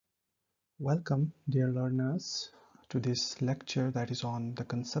Welcome, dear learners, to this lecture that is on the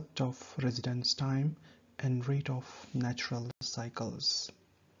concept of residence time and rate of natural cycles.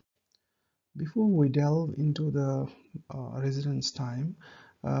 Before we delve into the residence time,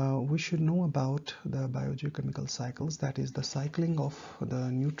 we should know about the biogeochemical cycles, that is the cycling of the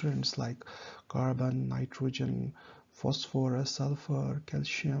nutrients like carbon, nitrogen, phosphorus, sulfur,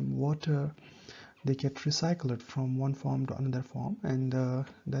 calcium, water. They get recycled from one form to another form, and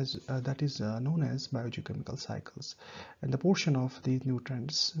that is known as biogeochemical cycles. And the portion of these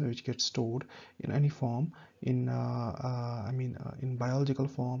nutrients which get stored in any form, in biological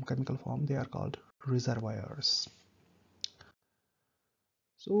form, chemical form, they are called reservoirs.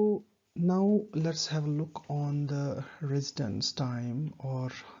 So now let's have a look on the residence time, or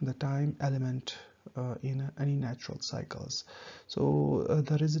the time element in any natural cycles. So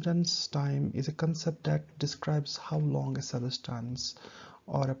the residence time is a concept that describes how long a substance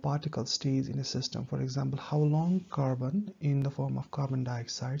or a particle stays in a system. For example, how long carbon in the form of carbon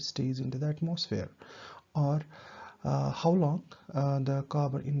dioxide stays into the atmosphere, or how long the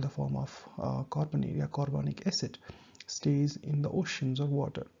carbon in the form of carbonic acid stays in the oceans or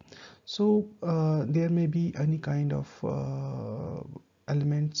water. So there may be any kind of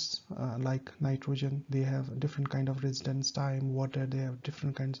elements like nitrogen. They have different kind of residence time. Water, they have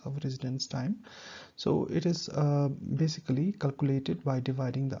different kinds of residence time. So it is basically calculated by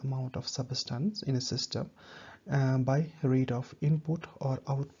dividing the amount of substance in a system by rate of input or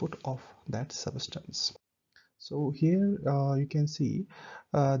output of that substance. So here you can see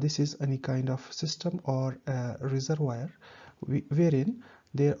this is any kind of system or reservoir wherein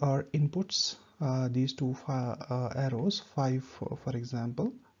there are inputs, these two arrows, 5 for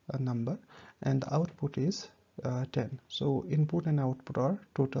example, a number, and the output is 10. So input and output are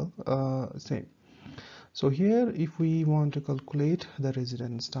total same. So here if we want to calculate the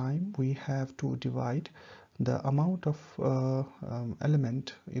residence time, we have to divide the amount of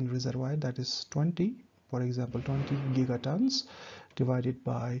element in reservoir, that is 20, for example 20 gigatons, divided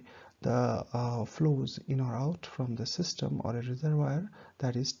by the flows in or out from the system or a reservoir,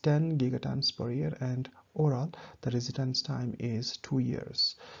 that is 10 gigatons per year, and overall the residence time is 2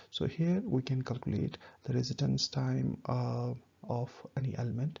 years. So here we can calculate the residence time of any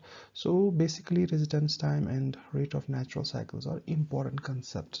element. So basically residence time and rate of natural cycles are important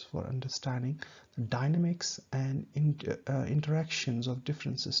concepts for understanding the dynamics and interactions of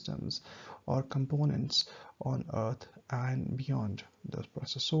different systems or components on Earth and beyond the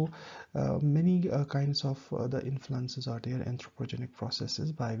process. So many kinds of the influences are there, anthropogenic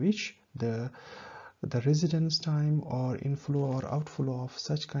processes by which the residence time or inflow or outflow of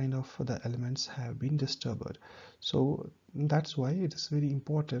such kind of the elements have been disturbed. So that's why it is very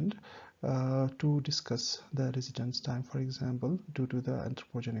important to discuss the residence time. For example, due to the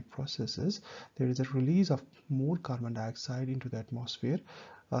anthropogenic processes, there is a release of more carbon dioxide into the atmosphere.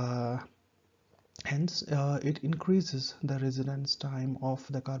 Hence, it increases the residence time of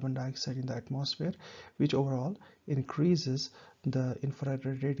the carbon dioxide in the atmosphere, which overall increases the infrared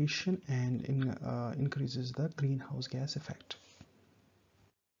radiation and increases the greenhouse gas effect.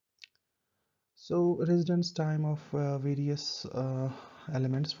 So residence time of various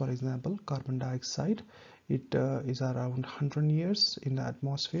elements, for example carbon dioxide, it is around 100 years in the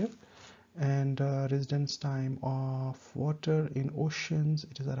atmosphere, and residence time of water in oceans,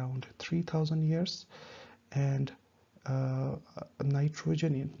 it is around 3000 years, and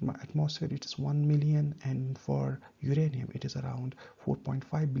nitrogen in atmosphere, it is 1 million, and for uranium it is around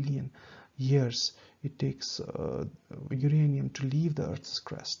 4.5 billion years it takes uranium to leave the Earth's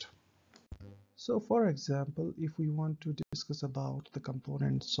crust. So for example, if we want to discuss about the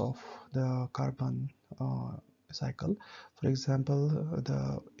components of the carbon cycle, for example,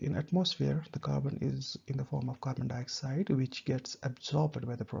 in atmosphere the carbon is in the form of carbon dioxide, which gets absorbed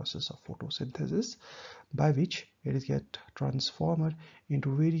by the process of photosynthesis, by which it get transformed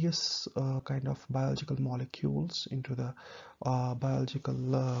into various kind of biological molecules, into the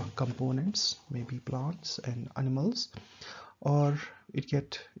biological components, maybe plants and animals, or it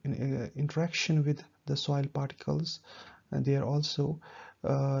get in interaction with the soil particles, and there also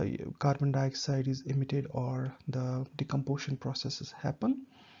carbon dioxide is emitted or the decomposition processes happen.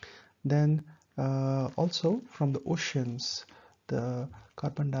 Then also from the oceans, the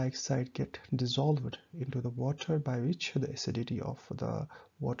carbon dioxide get dissolved into the water, by which the acidity of the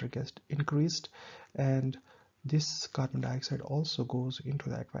water gets increased, and this carbon dioxide also goes into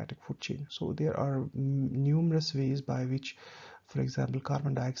the aquatic food chain. So there are numerous ways by which, for example,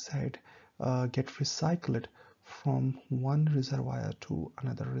 carbon dioxide get recycled from one reservoir to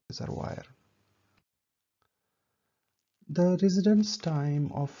another reservoir. The residence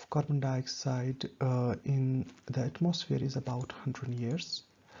time of carbon dioxide in the atmosphere is about 100 years.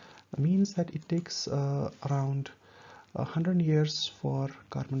 It means that it takes around 100 years for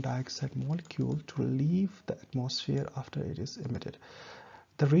carbon dioxide molecule to leave the atmosphere after it is emitted.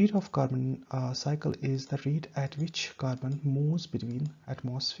 The rate of carbon cycle is the rate at which carbon moves between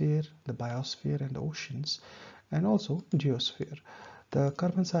atmosphere, the biosphere and the oceans, and also geosphere. The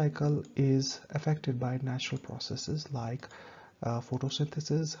carbon cycle is affected by natural processes like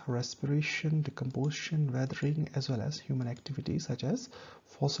photosynthesis, respiration, decomposition, weathering, as well as human activities such as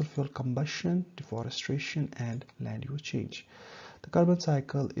fossil fuel combustion, deforestation, and land use change. The carbon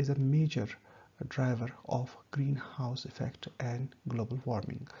cycle is a major driver of greenhouse effect and global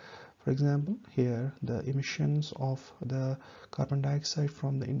warming. For example, here the emissions of the carbon dioxide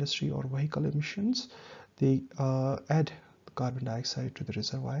from the industry or vehicle emissions, they add carbon dioxide to the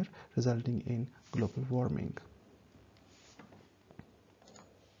reservoir, resulting in global warming.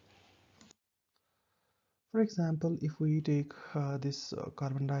 For example, if we take this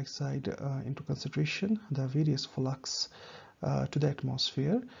carbon dioxide into consideration, the various flux to the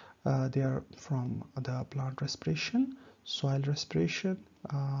atmosphere, they are from the plant respiration, soil respiration,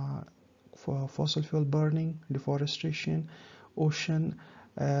 for fossil fuel burning, deforestation, ocean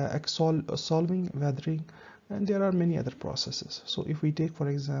solving, weathering, and there are many other processes. So if we take, for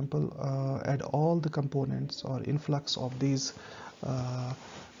example, add all the components or influx of these uh,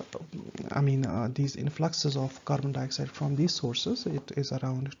 these influxes of carbon dioxide from these sources, it is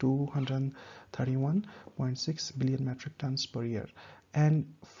around 231.6 billion metric tons per year. And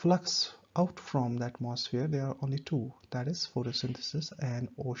flux out from the atmosphere, there are only two, that is photosynthesis and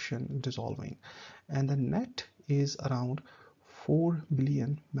ocean dissolving. And the net is around 4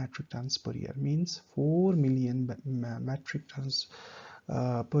 billion metric tons per year, means 4 million metric tons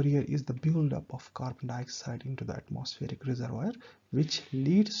per year is the buildup of carbon dioxide into the atmospheric reservoir, which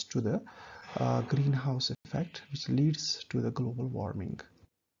leads to the greenhouse effect, which leads to the global warming.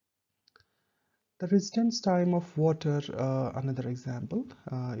 The residence time of water, another example,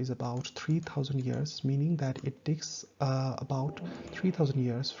 is about 3000 years, meaning that it takes about 3000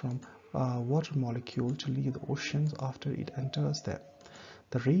 years from water molecule to leave the oceans after it enters them.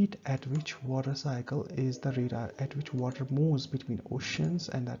 The rate at which water cycle is the rate at which water moves between oceans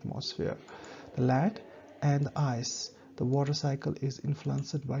and the atmosphere. The land and the ice. The water cycle is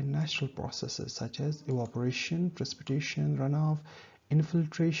influenced by natural processes such as evaporation, precipitation, runoff,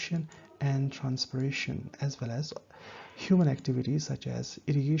 infiltration, and transpiration, as well as human activities such as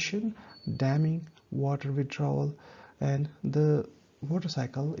irrigation, damming, water withdrawal, and the water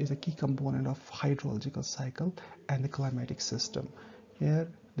cycle is a key component of hydrological cycle and the climatic system.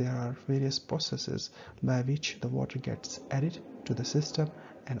 Here there are various processes by which the water gets added to the system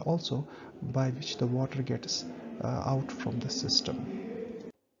and also by which the water gets out from the system.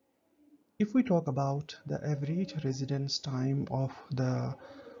 If we talk about the average residence time of the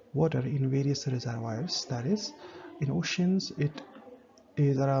water in various reservoirs, that is, in oceans it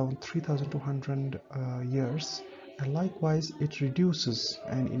is around 3200 years, and likewise it reduces,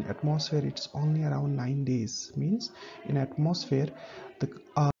 and in atmosphere it's only around 9 days, means in atmosphere the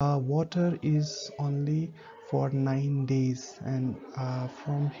water is only for 9 days, and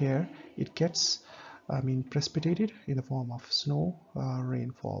from here it gets precipitated in the form of snow,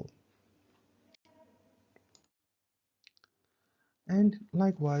 rainfall. And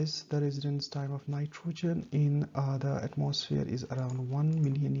likewise, the residence time of nitrogen in the atmosphere is around 1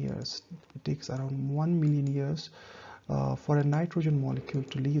 million years. It takes around 1 million years for a nitrogen molecule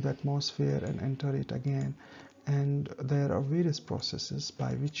to leave the atmosphere and enter it again. And there are various processes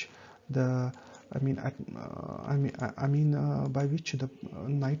by which the by which the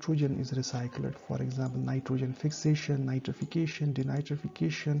nitrogen is recycled. For example, nitrogen fixation, nitrification,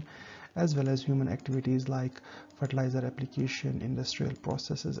 denitrification, as well as human activities like fertilizer application, industrial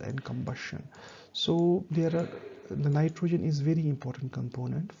processes, and combustion. So the nitrogen is very important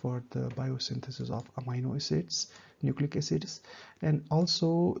component for the biosynthesis of amino acids, nucleic acids, and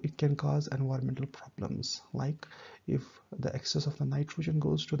also it can cause environmental problems, like if the excess of the nitrogen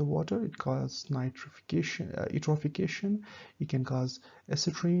goes to the water, it causes nitrification, eutrophication, it can cause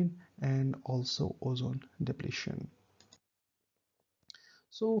acid rain and also ozone depletion.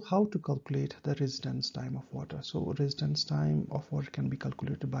 So how to calculate the residence time of water? So residence time of water can be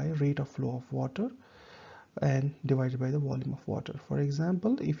calculated by rate of flow of water and divided by the volume of water. For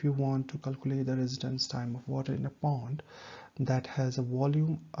example, if you want to calculate the residence time of water in a pond that has a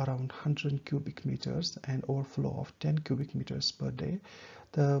volume around 100 cubic meters and overflow of 10 cubic meters per day,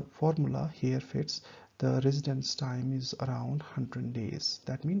 the formula here fits. the residence time is around 100 days.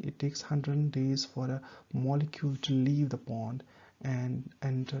 That means it takes 100 days for a molecule to leave the pond and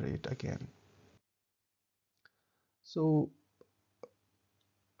enter it again. So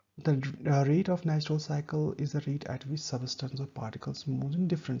the rate of natural cycle is the rate at which substance or particles move in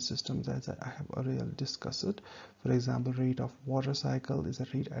different systems, as I have already discussed it. For example, rate of water cycle is the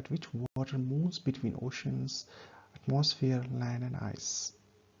rate at which water moves between oceans, atmosphere, land, and ice.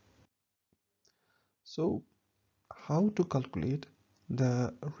 So how to calculate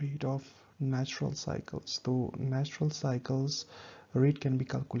the rate of natural cycles? So natural cycles rate can be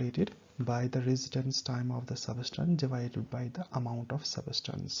calculated by the residence time of the substance divided by the amount of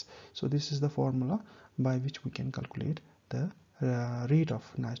substance. So this is the formula by which we can calculate the rate of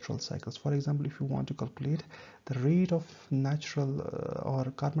natural cycles. For example, if you want to calculate the rate of natural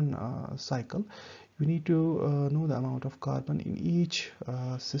or carbon cycle, you need to know the amount of carbon in each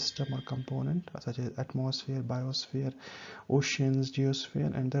system or component, such as atmosphere, biosphere, oceans,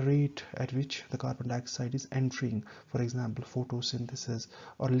 geosphere, and the rate at which the carbon dioxide is entering, for example, photosynthesis,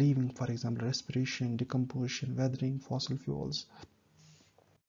 or leaving, for example, respiration, decomposition, weathering, fossil fuels.